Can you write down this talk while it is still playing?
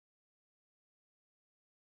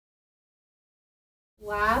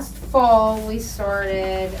Last fall, we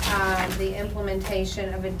started the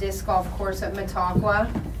implementation of a disc golf course at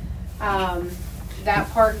Mataqua. That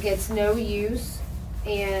park gets no use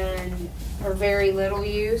or very little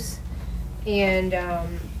use. And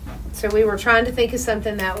so we were trying to think of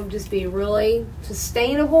something that would just be really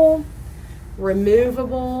sustainable,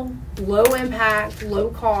 removable, low impact, low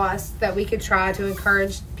cost, that we could try to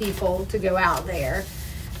encourage people to go out there.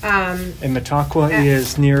 And Mataqua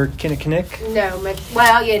is near Kinnickinnick? No,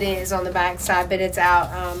 well, it is on the backside, but it's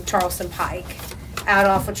out Charleston Pike, out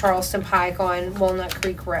off of Charleston Pike on Walnut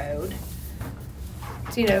Creek Road.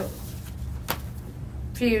 So,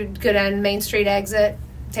 if you go down Main Street exit,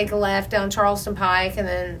 take a left down Charleston Pike, and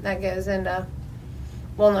then that goes into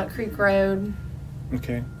Walnut Creek Road.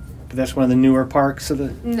 Okay. But that's one of the newer parks of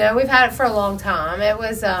the... No, we've had it for a long time. It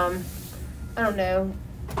was, I don't know,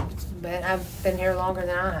 but I've been here longer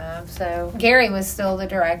than I have. So Gary was still the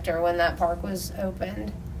director when that park was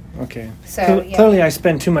opened. Okay. So clearly I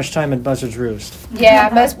spend too much time at Buzzard's Roost. Yeah,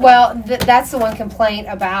 that's the one complaint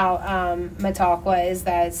about Mataqua, is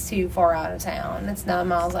that it's too far out of town. It's 9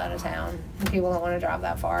 miles out of town, and people don't want to drive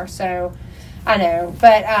that far. So I know,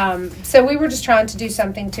 but so we were just trying to do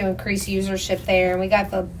something to increase usership there, and we got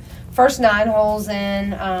the first 9 holes in.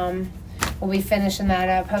 We'll be finishing that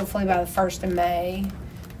up hopefully by the 1st of May.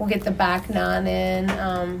 We'll get the back 9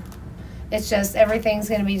 in. It's just, everything's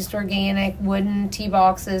going to be just organic, wooden tee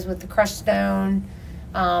boxes with the crushed stone.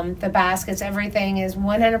 The baskets, everything is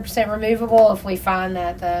 100% removable. If we find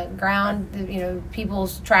that the ground,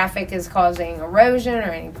 people's traffic is causing erosion or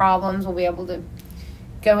any problems, we'll be able to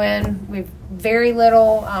go in. We've very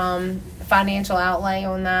little financial outlay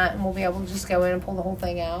on that, and we'll be able to just go in and pull the whole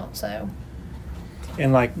thing out. So.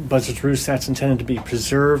 And like Buzzard's Roost, that's intended to be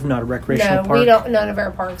preserved, not a recreational park? No, none of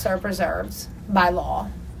our parks are preserves by law.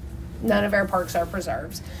 None of our parks are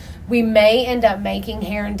preserves. We may end up making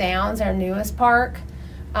Heron Downs, our newest park,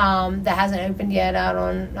 that hasn't opened yet, out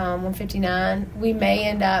on 159. We may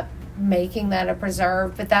end up making that a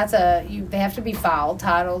preserve, but they have to be filed,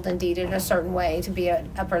 titled, and deeded a certain way to be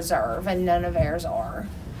a preserve, and none of ours are.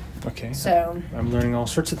 Okay. So I'm learning all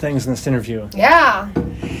sorts of things in this interview. Yeah.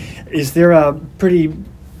 Is there a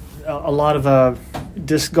lot of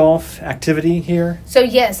disc golf activity here? So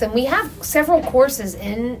yes, and we have several courses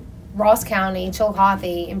in Ross County,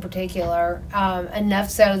 Chillicothe in particular,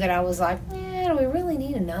 enough so that I was like, do we really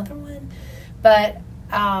need another one? But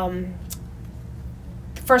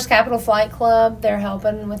First Capital Flight Club, they're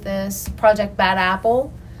helping with this. Project Bad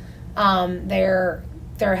Apple,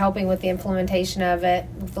 they're helping with the implementation of it,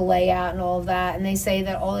 with the layout and all of that. And they say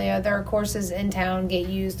that all the other courses in town get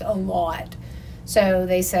used a lot. So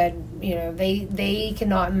they said, they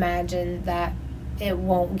cannot imagine that it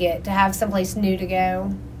won't get to have someplace new to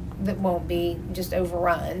go that won't be just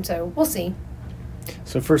overrun. So we'll see.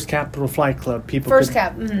 So First Capital Flight Club, people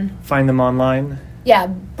find them online?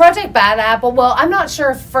 Yeah, Project Bad Apple. Well, I'm not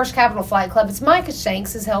sure if First Capital Flight Club, it's Micah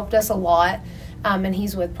Shanks has helped us a lot, and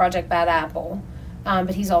he's with Project Bad Apple.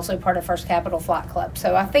 But he's also part of First Capital Flight Club.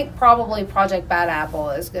 So I think probably Project Bad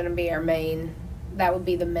Apple is going to be that would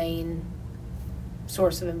be the main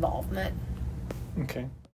source of involvement. Okay.